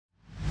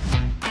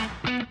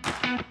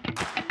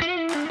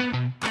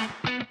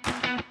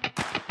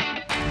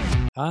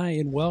Hi,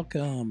 and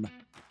welcome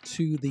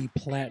to the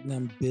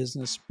Platinum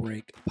Business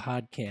Break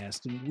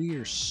podcast. And we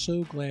are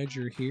so glad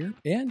you're here.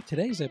 And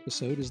today's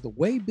episode is The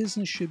Way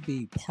Business Should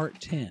Be, Part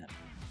 10.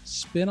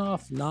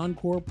 Spin-off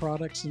non-core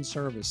products and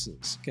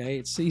services. Okay,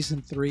 it's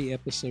season 3,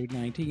 episode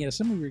 19. Yeah,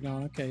 some of you are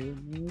going, okay,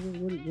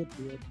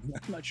 what,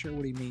 I'm not sure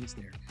what he means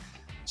there.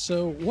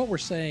 So what we're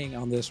saying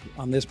on this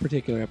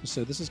particular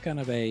episode, this is kind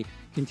of a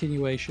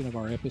continuation of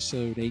our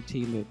episode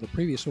 18, the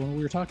previous one.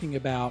 We were talking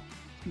about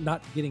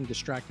not getting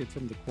distracted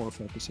from the core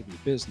focus of your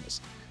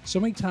business. So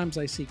many times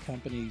I see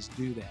companies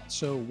do that.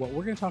 So what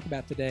we're going to talk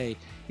about today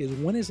is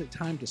when is it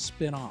time to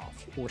spin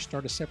off or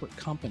start a separate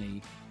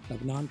company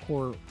of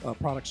non-core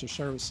products or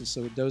services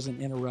so it doesn't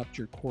interrupt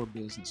your core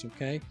business,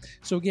 okay?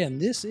 So again,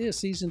 this is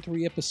season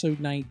 3, episode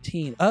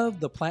 19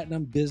 of the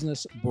Platinum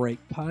Business Break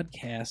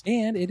podcast,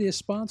 and it is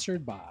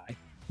sponsored by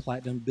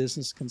Platinum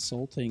Business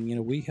Consulting. You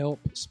know, we help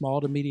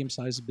small to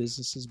medium-sized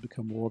businesses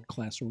become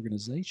world-class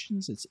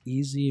organizations. It's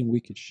easy, and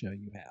we could show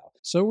you how.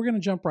 So we're going to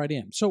jump right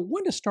in. So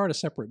when to start a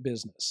separate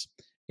business?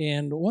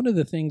 And one of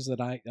the things that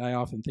I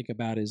often think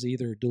about is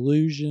either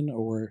delusion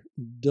or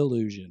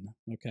delusion,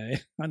 okay?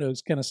 I know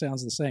it kind of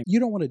sounds the same. You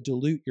don't want to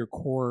dilute your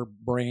core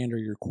brand or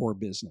your core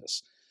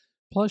business.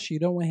 Plus, you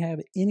don't want to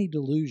have any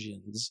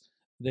delusions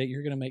that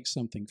you're going to make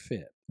something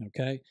fit,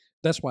 okay?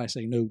 That's why I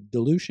say no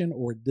dilution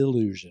or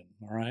delusion,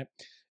 all right?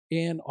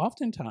 And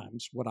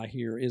oftentimes what I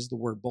hear is the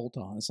word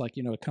bolt-on. It's like,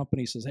 a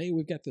company says, hey,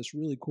 we've got this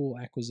really cool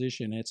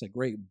acquisition. It's a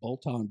great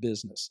bolt-on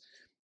business.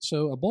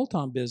 So a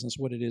bolt-on business,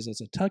 what it is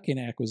a tuck-in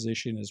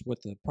acquisition is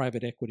what the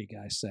private equity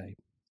guys say,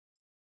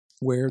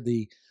 where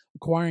the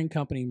acquiring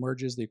company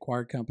merges the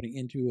acquired company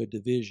into a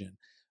division.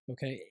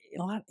 Okay,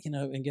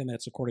 again,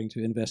 that's according to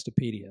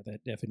Investopedia,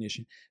 that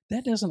definition.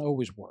 That doesn't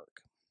always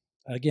work.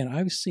 Again,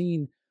 I've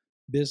seen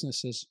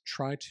businesses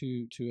try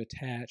to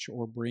attach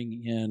or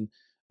bring in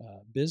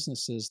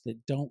businesses that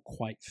don't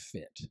quite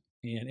fit.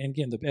 And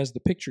again, as the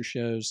picture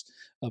shows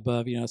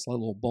above, it's a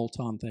little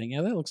bolt-on thing.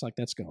 Yeah, that looks like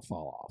that's going to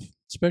fall off,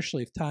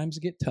 especially if times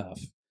get tough,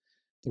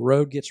 the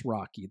road gets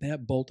rocky.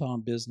 That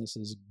bolt-on business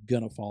is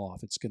going to fall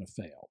off. It's going to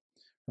fail,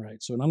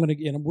 right? So,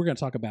 we're going to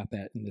talk about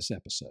that in this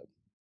episode.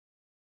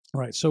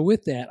 All right. So,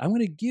 with that, I'm going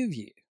to give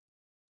you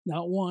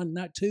not one,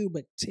 not two,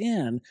 but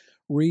 10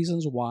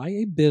 reasons why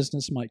a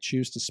business might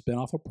choose to spin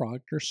off a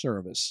product or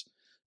service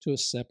to a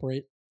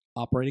separate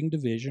operating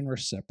division or a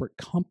separate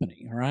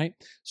company. All right.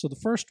 So the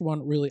first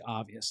one, really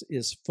obvious,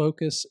 is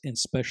focus and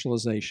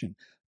specialization.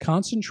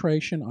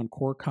 Concentration on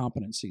core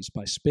competencies.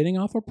 By spinning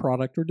off a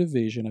product or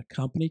division, a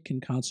company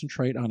can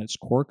concentrate on its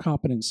core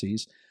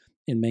competencies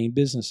in main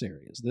business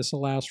areas. This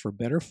allows for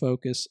better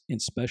focus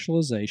and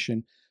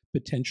specialization,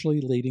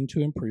 potentially leading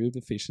to improved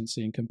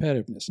efficiency and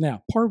competitiveness.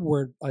 Now, part of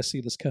where I see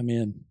this come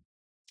in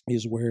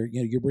is where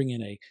you bring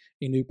in a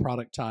new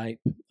product type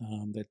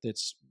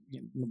that's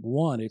number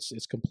one,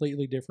 it's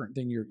completely different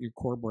than your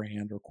core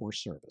brand or core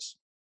service.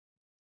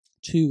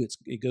 Two,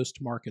 it goes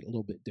to market a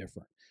little bit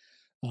different.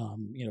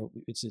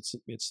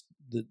 It's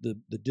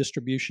the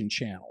distribution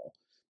channel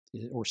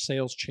or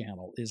sales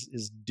channel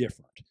is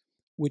different,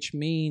 which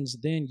means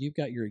then you've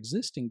got your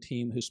existing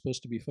team who's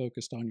supposed to be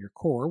focused on your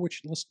core,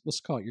 which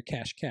let's call it your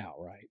cash cow,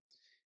 right?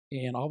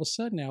 And all of a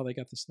sudden now they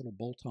got this little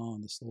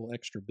bolt-on, this little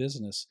extra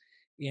business,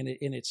 and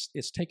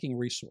it's taking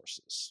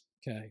resources,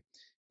 okay,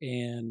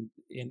 and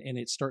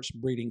it starts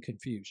breeding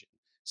confusion.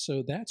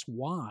 So that's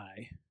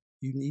why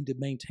you need to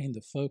maintain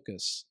the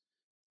focus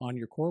on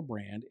your core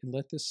brand and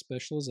let this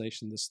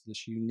specialization,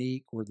 this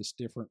unique or this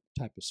different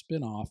type of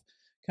spinoff,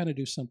 kind of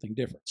do something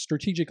different.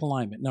 Strategic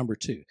alignment, number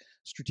 2.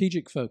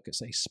 Strategic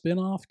focus. A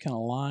spinoff can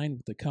align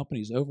with the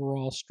company's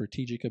overall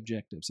strategic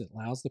objectives. It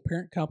allows the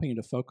parent company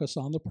to focus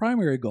on the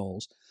primary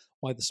goals,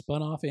 while the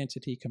spun-off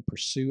entity can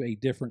pursue a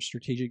different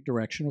strategic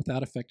direction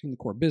without affecting the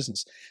core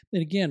business.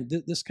 And again,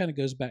 this kind of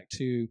goes back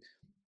to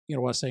what I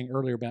was saying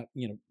earlier about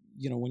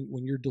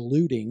when you're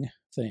diluting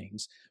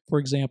things. For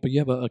example, you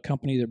have a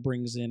company that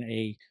brings in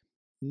a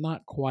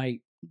not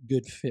quite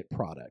good fit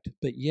product,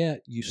 but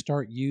yet you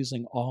start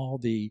using all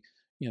the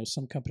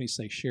some companies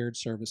say shared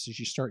services.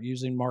 You start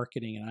using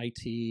marketing and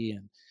IT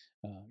and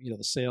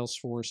the sales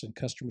force and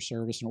customer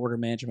service and order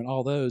management,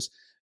 all those.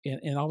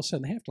 And all of a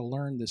sudden they have to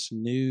learn this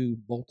new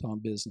bolt-on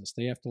business.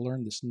 They have to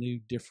learn this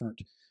new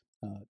different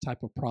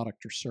type of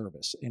product or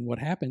service. And what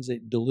happens,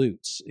 it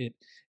dilutes it.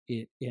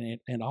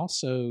 And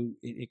also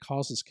it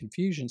causes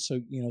confusion.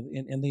 So,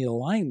 and the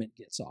alignment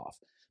gets off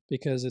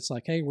because it's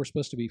like, hey, we're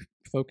supposed to be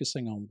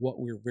focusing on what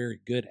we're very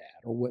good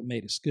at or what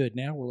made us good.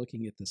 Now we're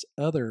looking at this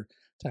other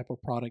type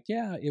of product.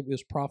 Yeah, it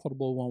was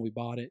profitable when we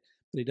bought it,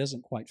 but it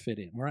doesn't quite fit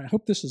in. All right. I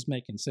hope this is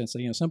making sense.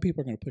 Some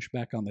people are going to push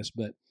back on this,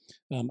 but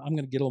I'm going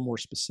to get a little more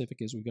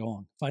specific as we go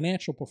on.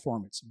 Financial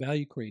performance,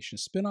 value creation. A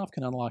spinoff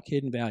can unlock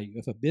hidden value.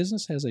 If a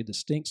business has a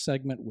distinct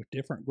segment with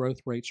different growth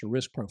rates or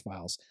risk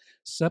profiles,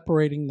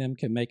 separating them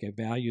can make a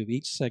value of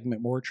each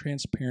segment more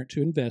transparent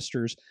to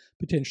investors,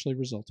 potentially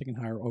resulting in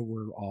higher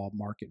overall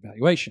market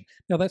valuation.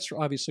 Now, that's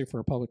obviously for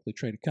a publicly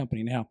traded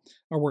company. Now,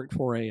 I worked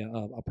for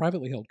a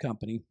privately held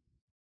company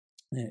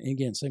And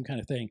again, same kind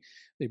of thing.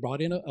 They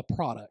brought in a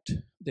product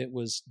that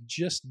was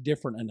just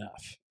different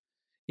enough.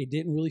 It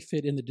didn't really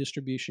fit in the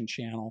distribution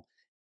channel.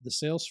 The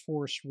sales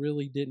force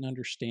really didn't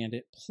understand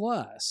it.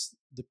 Plus,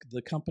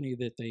 the company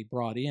that they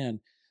brought in,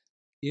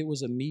 it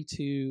was a me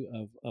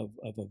too of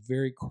a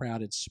very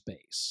crowded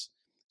space.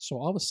 So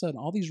all of a sudden,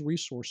 all these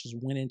resources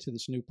went into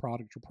this new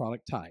product or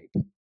product type.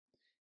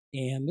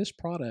 And this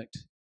product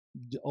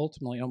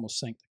ultimately almost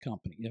sank the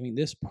company. I mean,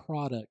 this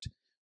product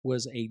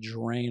was a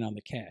drain on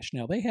the cash.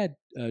 Now, they had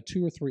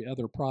 2 or 3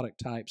 other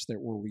product types that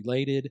were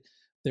related,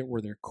 that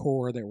were their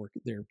core, that were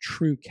their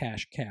true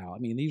cash cow. I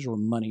mean, these were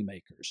money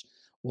makers.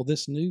 Well,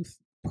 this new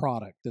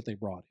product that they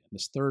brought in,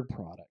 this third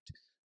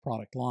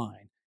product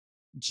line,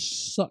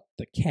 sucked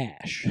the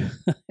cash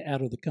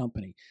out of the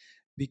company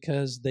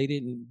because they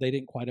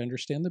didn't quite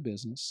understand the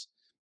business.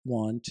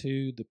 1,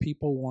 2, the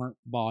people weren't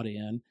bought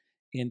in,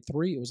 and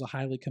 3, it was a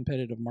highly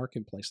competitive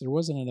marketplace. There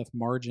wasn't enough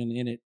margin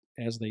in it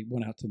as they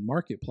went out to the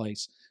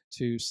marketplace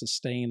to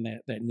sustain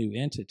that new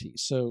entity.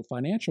 So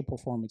financial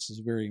performance is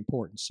very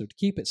important. So to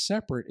keep it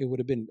separate, it would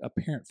have been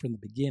apparent from the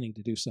beginning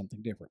to do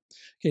something different.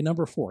 Okay,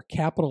 number 4,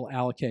 capital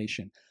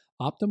allocation.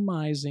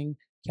 Optimizing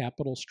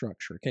capital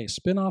structure. Okay,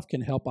 spinoff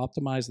can help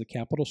optimize the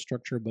capital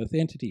structure of both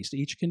entities.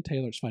 Each can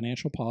tailor its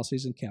financial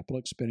policies and capital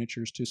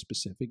expenditures to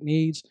specific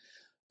needs,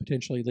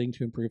 potentially leading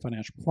to improved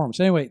financial performance.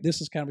 Anyway,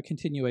 this is kind of a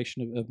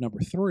continuation of number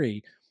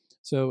 3.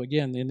 So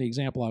again, in the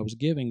example I was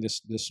giving,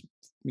 this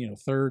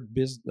third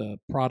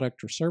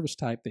product or service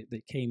type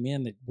that came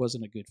in that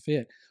wasn't a good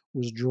fit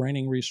was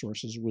draining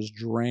resources, was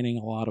draining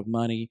a lot of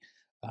money.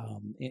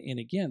 And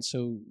again,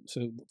 so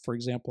for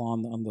example,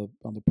 on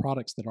the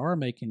products that are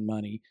making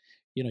money,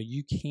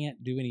 you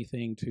can't do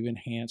anything to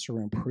enhance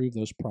or improve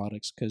those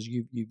products because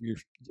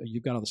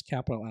you've got all this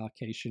capital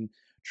allocation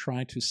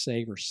trying to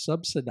save or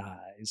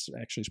subsidize.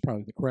 Actually, is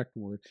probably the correct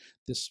word.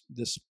 This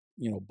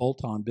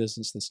bolt-on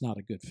business that's not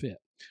a good fit.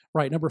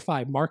 Right, number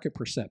 5, market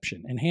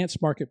perception.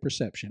 Enhanced market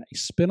perception. A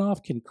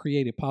spinoff can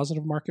create a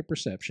positive market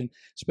perception,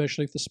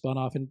 especially if the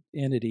spun-off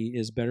entity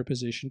is better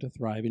positioned to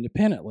thrive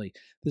independently.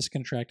 This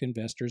can attract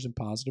investors and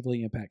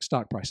positively impact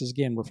stock prices.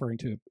 Again, referring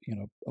to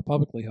a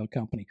publicly held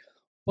company.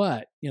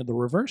 But the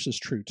reverse is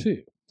true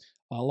too.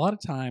 A lot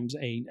of times,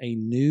 a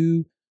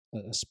new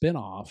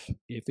spin-off,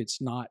 if it's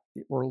not,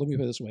 or let me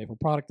put it this way, if a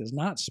product is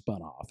not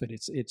spun off and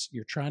it's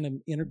you're trying to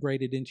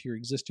integrate it into your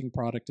existing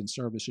product and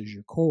service as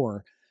your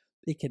core,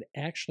 it could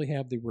actually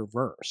have the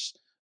reverse.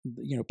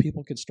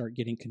 People could start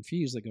getting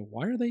confused. They go,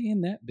 why are they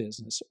in that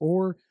business?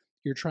 Or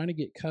you're trying to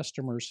get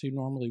customers who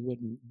normally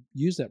wouldn't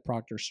use that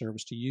product or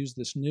service to use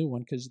this new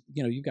one because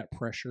you've got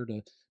pressure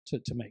to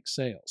make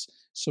sales.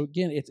 So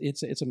again,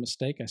 it's a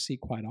mistake I see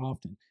quite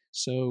often.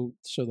 So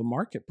the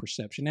market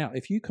perception. Now,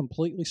 if you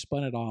completely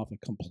spun it off, a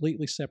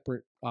completely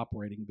separate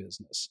operating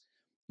business,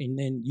 and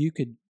then you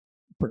could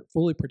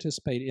fully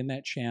participate in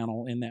that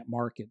channel, in that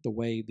market, the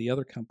way the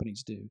other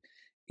companies do.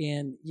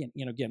 And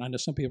again, I know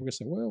some people are going to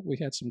say, well, we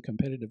had some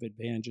competitive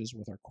advantages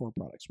with our core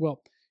products.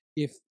 Well,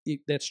 if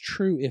that's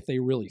true, if they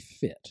really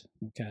fit,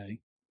 okay,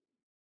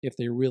 if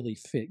they really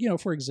fit,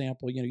 for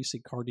example, you see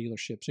car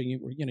dealerships, and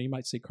you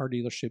might see car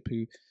dealership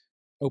who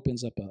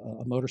opens up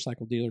a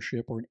motorcycle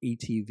dealership or an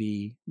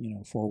ATV,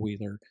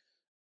 4-wheeler,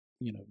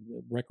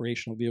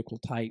 recreational vehicle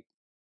type,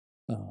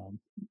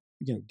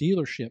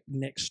 dealership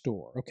next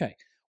door. Okay,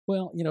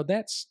 well,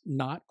 that's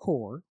not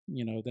core.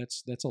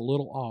 That's a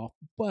little off,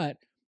 but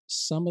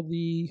some of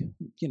the,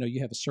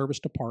 you have a service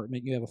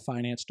department, you have a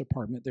finance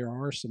department, there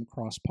are some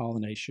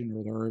cross-pollination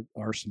or there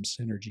are some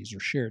synergies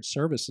or shared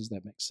services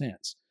that make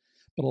sense.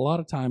 But a lot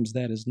of times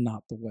that is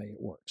not the way it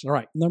works. All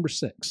right, number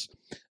 6,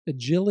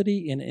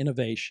 agility and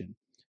innovation.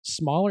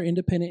 Smaller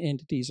independent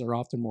entities are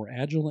often more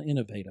agile and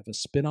innovative. A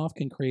spinoff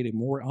can create a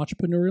more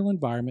entrepreneurial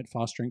environment,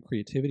 fostering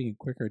creativity and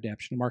quicker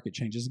adaptation to market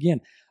changes.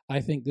 Again,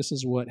 I think this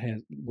is what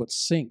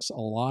sinks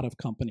a lot of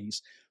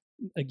companies.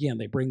 Again,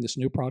 they bring this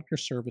new product or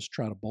service,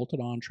 try to bolt it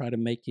on, try to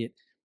make it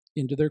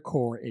into their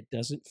core. It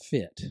doesn't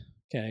fit.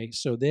 Okay,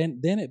 so then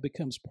it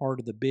becomes part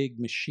of the big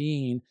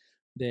machine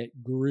that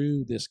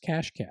grew this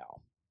cash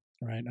cow,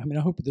 right? I mean,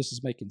 I hope this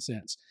is making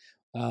sense.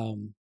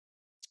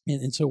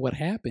 And so what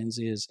happens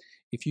is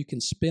if you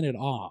can spin it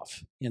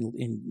off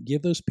and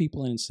give those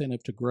people an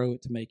incentive to grow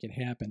it, to make it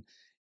happen,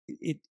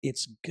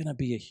 it's going to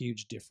be a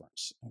huge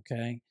difference.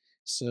 Okay.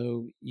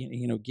 So,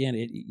 again,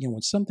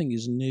 when something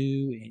is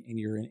new and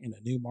you're in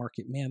a new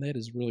market, man, that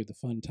is really the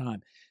fun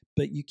time.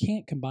 But you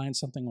can't combine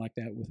something like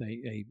that with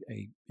a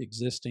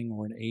existing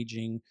or an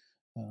aging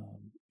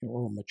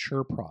or a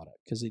mature product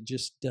because it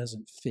just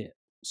doesn't fit.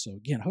 So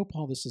again, I hope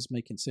all this is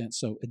making sense.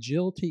 So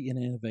agility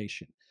and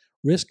innovation.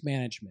 Risk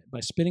management.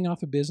 By spinning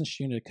off a business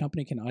unit, a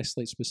company can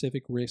isolate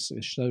specific risks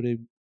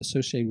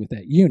associated with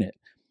that unit.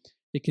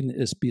 It can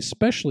be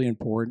especially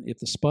important if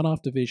the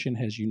spun-off division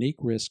has unique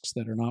risks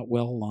that are not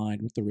well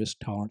aligned with the risk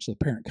tolerance of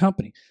the parent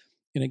company.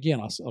 And again,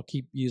 I'll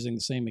keep using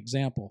the same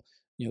example.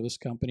 This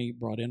company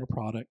brought in a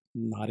product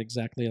not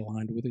exactly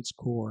aligned with its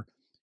core,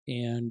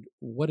 and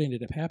what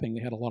ended up happening,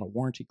 they had a lot of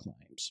warranty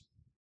claims.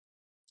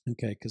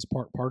 Okay, because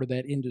part of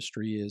that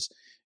industry is,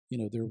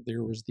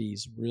 there was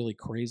these really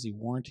crazy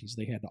warranties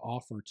they had to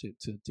offer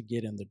to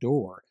get in the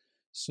door.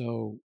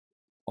 So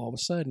all of a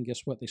sudden,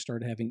 guess what? They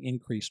started having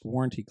increased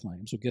warranty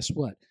claims. Well, guess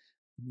what?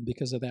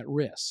 Because of that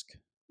risk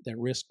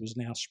was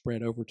now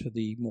spread over to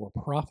the more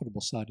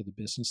profitable side of the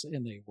business,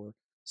 and they were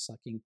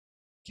sucking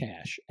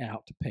cash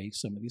out to pay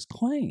some of these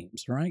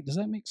claims, right? Does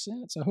that make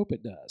sense? I hope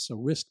it does. So,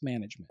 risk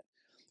management.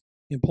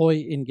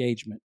 Employee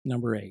engagement,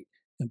 number 8.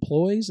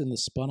 Employees in the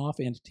spun off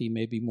entity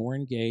may be more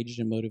engaged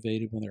and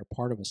motivated when they're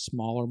part of a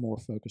smaller, more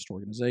focused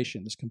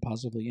organization. This can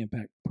positively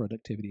impact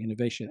productivity,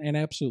 innovation, and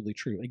absolutely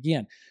true.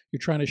 Again, you're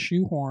trying to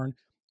shoehorn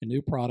a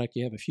new product,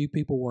 you have a few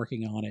people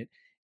working on it,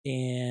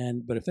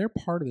 but if they're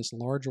part of this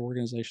large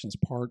organization,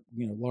 this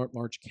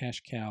large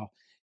cash cow,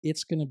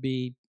 it's going to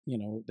be,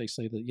 they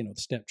say that,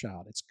 the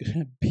stepchild, it's going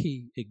to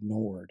be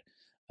ignored.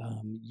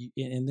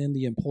 And then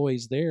the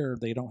employees there,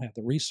 they don't have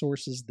the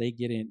resources, they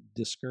get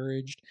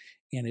discouraged,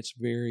 and it's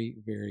very,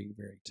 very,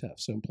 very tough.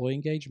 So employee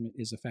engagement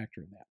is a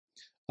factor in that.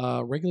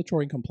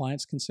 Regulatory and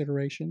compliance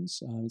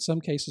considerations. In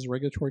some cases,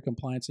 regulatory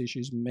compliance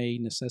issues may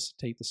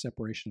necessitate the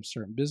separation of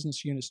certain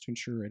business units to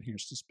ensure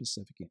adherence to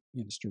specific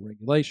industry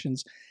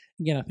regulations.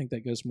 Again, I think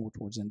that goes more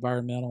towards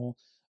environmental.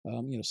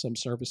 Some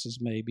services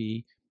may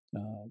be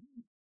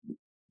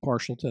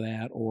partial to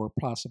that, or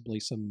possibly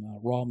some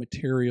raw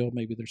material.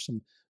 Maybe there's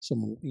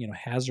some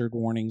hazard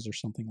warnings or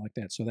something like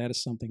that. So that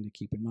is something to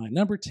keep in mind.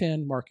 Number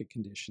 10, market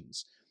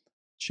conditions.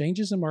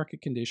 Changes in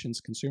market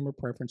conditions, consumer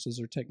preferences,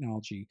 or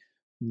technology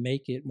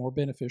make it more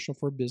beneficial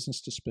for a business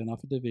to spin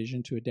off a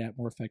division to adapt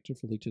more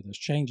effectively to those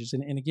changes.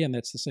 And again,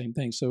 that's the same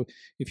thing. So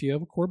if you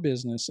have a core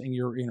business and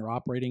you're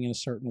operating in a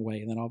certain way,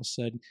 and then all of a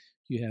sudden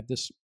you have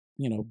this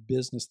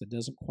business that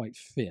doesn't quite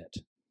fit,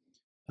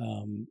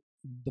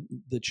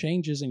 the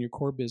changes in your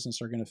core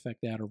business are going to affect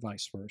that, or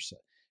vice versa.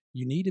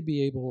 You need to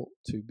be able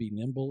to be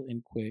nimble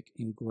and quick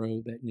and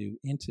grow that new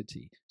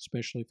entity,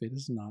 especially if it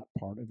is not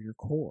part of your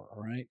core.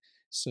 All right.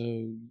 So,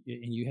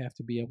 and you have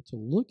to be able to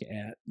look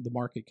at the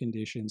market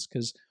conditions,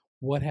 because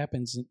what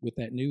happens with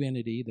that new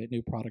entity, that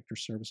new product or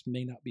service,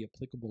 may not be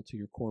applicable to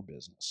your core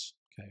business.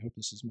 Okay. I hope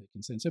this is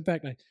making sense. In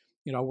fact,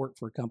 I worked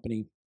for a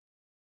company,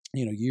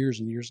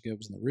 years and years ago. It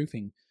was in the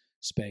roofing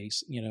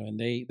space, and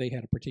they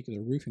had a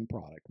particular roofing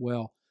product.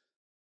 Well,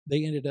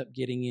 they ended up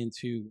getting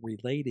into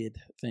related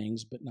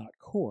things, but not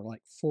core. Like,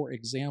 for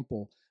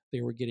example,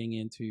 they were getting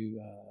into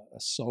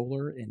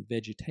solar and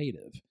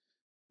vegetative,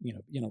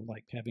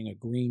 like having a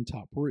green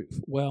top roof.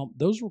 Well,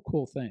 those were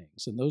cool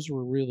things, and those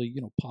were really,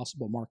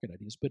 possible market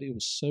ideas, but it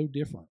was so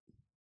different.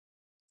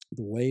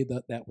 The way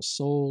that was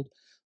sold,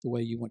 the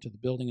way you went to the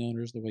building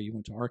owners, the way you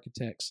went to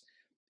architects,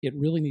 it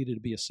really needed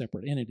to be a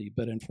separate entity,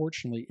 but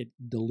unfortunately it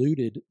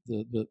diluted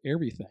the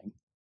everything.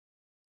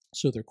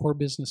 So their core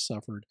business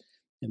suffered,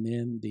 and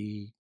then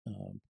the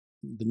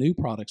new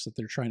products that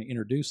they're trying to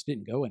introduce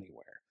didn't go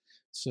anywhere.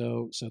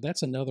 So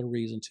that's another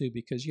reason too,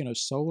 because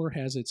solar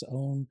has its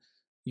own.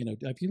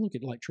 If you look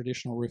at like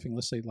traditional roofing,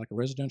 let's say like a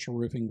residential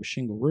roofing with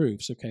shingle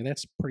roofs, okay,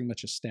 that's pretty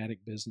much a static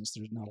business.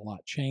 There's not a lot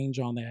of change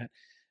on that.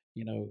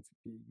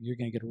 You're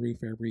going to get a roof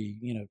every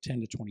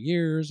 10 to 20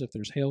 years. If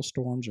there's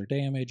hailstorms or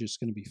damage, it's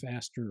going to be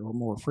faster or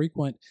more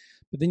frequent.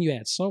 But then you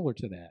add solar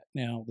to that.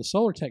 Now, the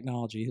solar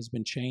technology has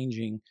been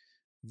changing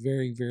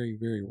very, very,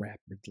 very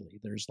rapidly.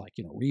 There's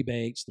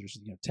rebates, there's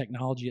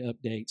technology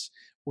updates,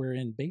 where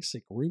in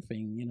basic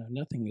roofing,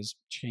 nothing has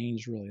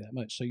changed really that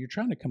much. So you're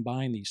trying to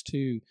combine these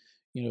two,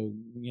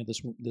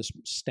 this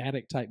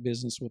static type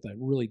business with a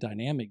really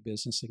dynamic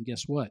business, and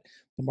guess what?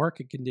 The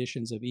market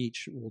conditions of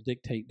each will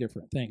dictate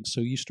different things.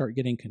 So you start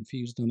getting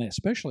confused on that,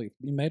 especially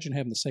imagine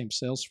having the same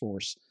sales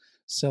force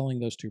selling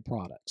those two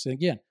products. And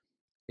again,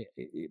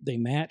 they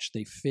match,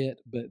 they fit,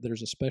 but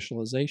there's a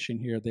specialization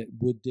here that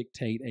would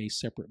dictate a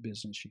separate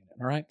business unit.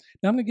 All right.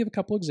 Now I'm going to give a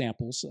couple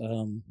examples.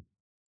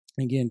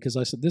 Again, because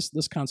I said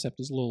this concept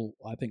is a little,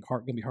 I think,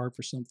 going to be hard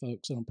for some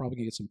folks, and I'm probably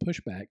going to get some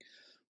pushback.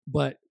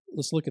 But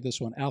let's look at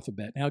this one,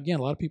 Alphabet. Now, again,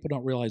 a lot of people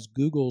don't realize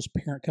Google's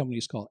parent company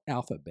is called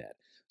Alphabet.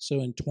 So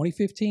in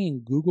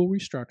 2015, Google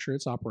restructured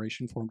its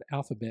operation, formed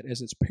Alphabet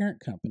as its parent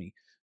company.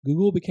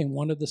 Google became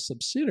one of the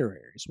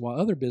subsidiaries, while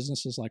other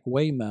businesses like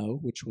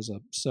Waymo, which was a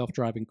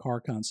self-driving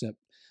car concept,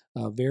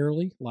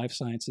 Verily, Life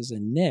Sciences,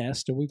 and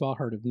Nest, and we've all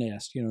heard of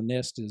Nest.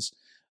 Nest is,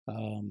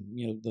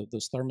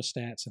 those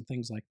thermostats and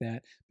things like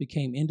that,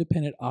 became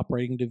independent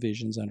operating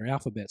divisions under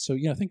Alphabet. So,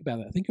 think about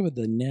that. Think of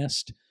the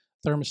Nest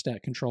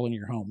thermostat control in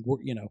your home.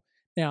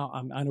 Now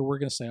I know we're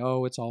going to say,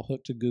 oh, it's all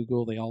hooked to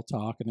Google. They all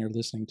talk and they're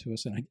listening to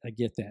us, and I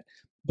get that.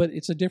 But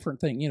it's a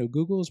different thing.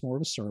 Google is more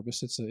of a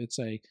service. It's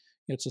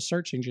a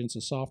search engine. It's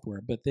a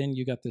software. But then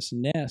you got this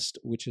Nest,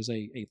 which is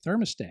a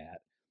thermostat,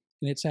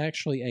 and it's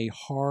actually an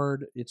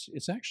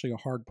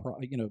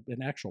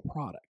actual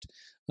product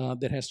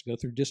that has to go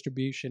through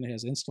distribution. It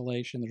has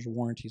installation. There's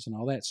warranties and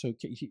all that. So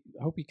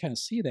I hope you kind of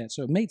see that.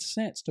 So it made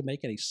sense to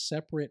make it a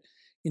separate,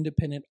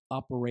 independent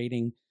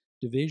operating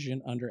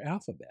division under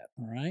Alphabet.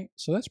 All right.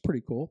 So that's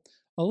pretty cool.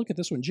 I'll look at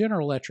this one,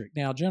 General Electric.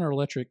 Now, General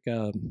Electric,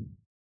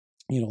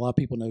 A lot of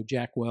people know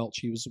Jack Welch.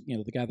 He was,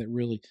 the guy that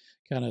really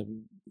kind of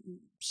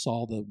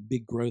saw the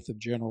big growth of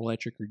General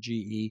Electric or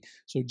GE.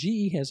 So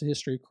GE has a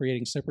history of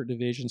creating separate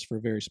divisions for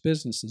various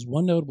businesses.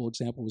 One notable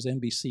example was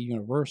NBC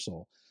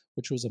Universal,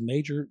 which was a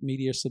major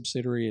media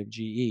subsidiary of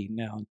GE.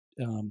 Now,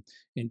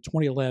 in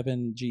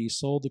 2011, GE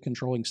sold the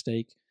controlling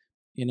stake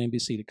in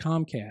NBC to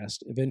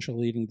Comcast,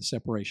 eventually leading to the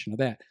separation of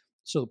that.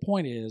 So the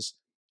point is,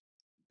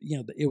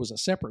 it was a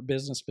separate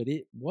business, but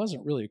it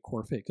wasn't really a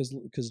core fit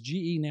because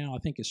GE now I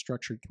think is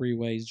structured three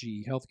ways: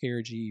 GE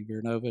Healthcare, GE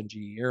Vernova, and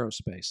GE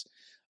Aerospace.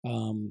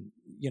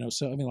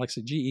 So I mean, like I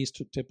said, GE's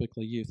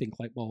typically you think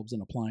light bulbs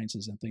and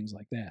appliances and things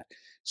like that.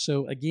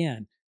 So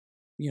again,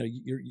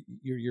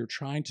 you're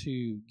trying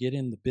to get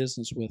in the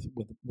business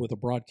with a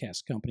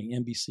broadcast company,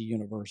 NBC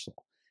Universal.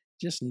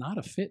 Just not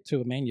a fit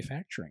to a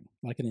manufacturing,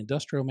 like an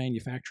industrial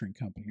manufacturing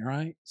company,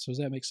 right? So does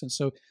that make sense?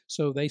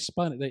 So they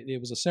spun it. It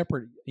was a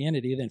separate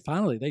entity. Then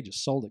finally they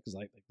just sold it because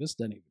like this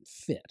doesn't even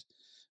fit.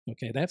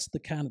 Okay, that's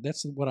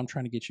what I'm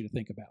trying to get you to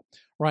think about.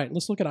 Right,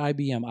 let's look at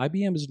IBM.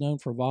 IBM is known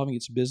for evolving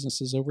its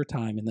businesses over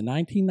time. In the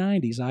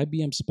 1990s,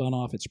 IBM spun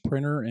off its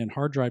printer and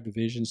hard drive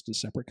divisions to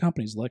separate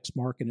companies,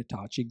 Lexmark and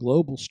Hitachi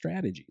Global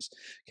Strategies.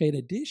 Okay, in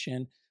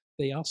addition,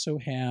 they also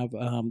have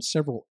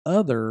several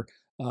other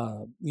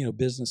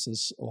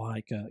businesses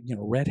like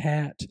Red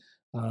Hat,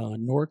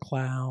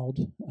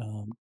 NordCloud,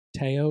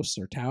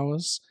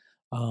 Taos.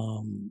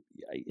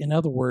 In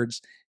other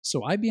words,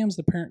 so IBM's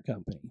the parent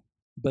company,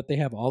 but they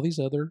have all these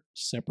other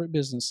separate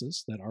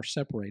businesses that are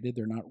separated.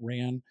 They're not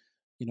ran,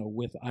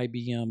 with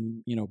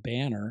IBM,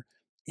 banner,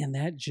 and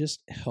that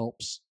just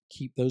helps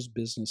keep those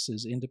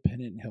businesses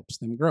independent and helps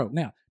them grow.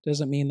 Now,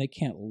 doesn't mean they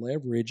can't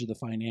leverage the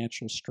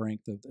financial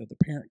strength of the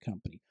parent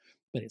company,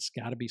 but it's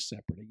got to be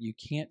separate. You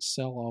can't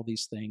sell all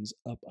these things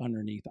up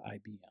underneath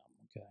IBM.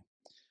 Okay.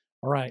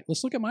 All right,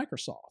 let's look at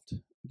Microsoft.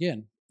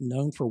 Again,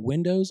 known for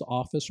Windows,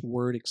 Office,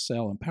 Word,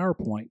 Excel, and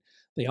PowerPoint.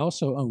 They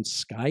also own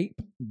Skype,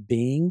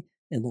 Bing,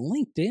 and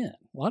LinkedIn.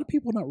 A lot of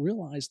people don't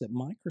realize that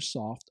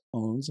Microsoft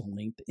owns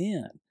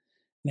LinkedIn.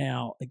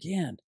 Now,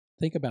 again,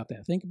 think about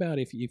that. Think about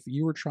if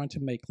you were trying to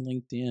make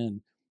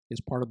LinkedIn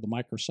as part of the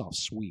Microsoft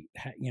suite,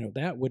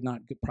 that would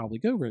not probably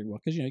go very well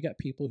because, you got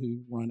people who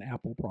run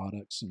Apple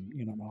products and,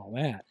 and all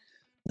that.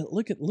 But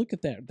look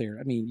at that there.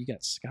 I mean, you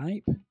got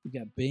Skype, you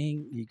got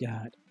Bing, you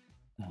got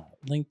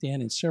LinkedIn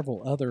and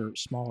several other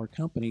smaller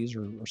companies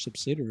or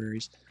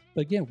subsidiaries.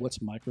 But again, what's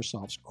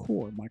Microsoft's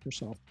core?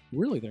 Microsoft,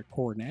 really their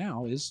core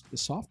now is the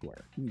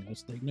software.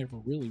 They never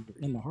really were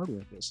in the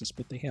hardware business,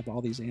 but they have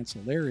all these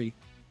ancillary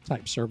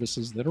type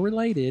services that are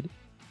related,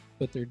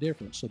 but they're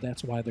different. So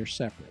that's why they're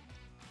separate.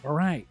 All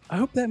right. I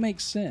hope that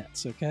makes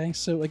sense. Okay.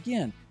 So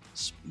again,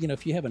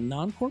 if you have a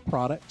non-core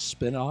product,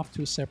 spin it off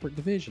to a separate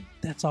division.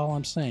 That's all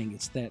I'm saying.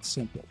 It's that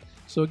simple.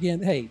 So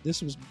again, hey,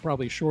 this was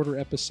probably a shorter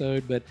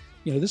episode, but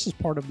this is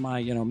part of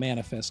my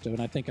manifesto,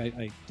 and I think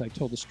I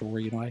told the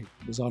story. I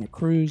was on a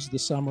cruise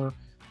this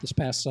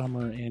past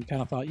summer, and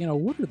kind of thought,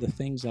 what are the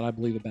things that I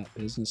believe about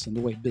business and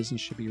the way business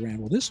should be ran?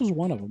 Well, this was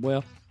one of them.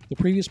 Well, the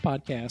previous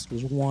podcast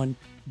was one: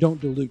 don't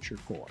dilute your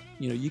core.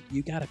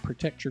 You got to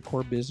protect your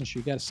core business.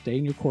 You got to stay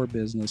in your core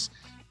business.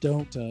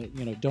 Don't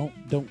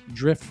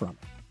drift from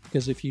it,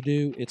 because if you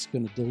do, it's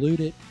going to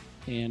dilute it,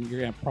 and you're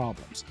going to have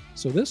problems.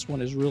 So this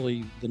one is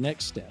really the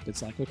next step.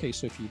 It's like, okay,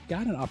 so if you've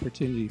got an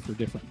opportunity for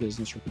different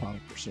business or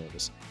product or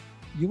service,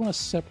 you want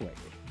to separate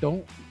it.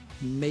 Don't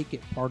make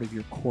it part of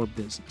your core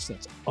business.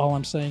 That's all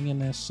I'm saying in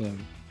this. So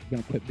I'm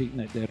going to quit beating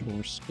that dead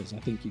horse because I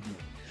think you get it.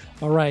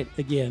 All right.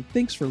 Again,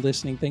 thanks for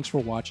listening. Thanks for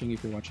watching.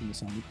 If you're watching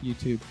this on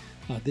YouTube,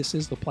 this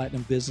is the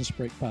Platinum Business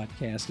Break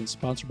Podcast. It's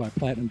sponsored by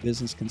Platinum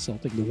Business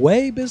Consulting. The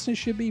Way Business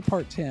Should Be,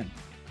 Part 10.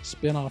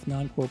 Spin-off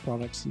non-core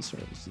products and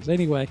services.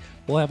 Anyway,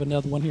 we'll have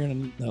another one here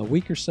in a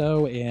week or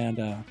so.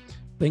 And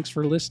thanks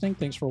for listening.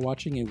 Thanks for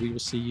watching. And we will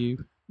see you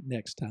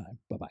next time.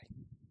 Bye-bye.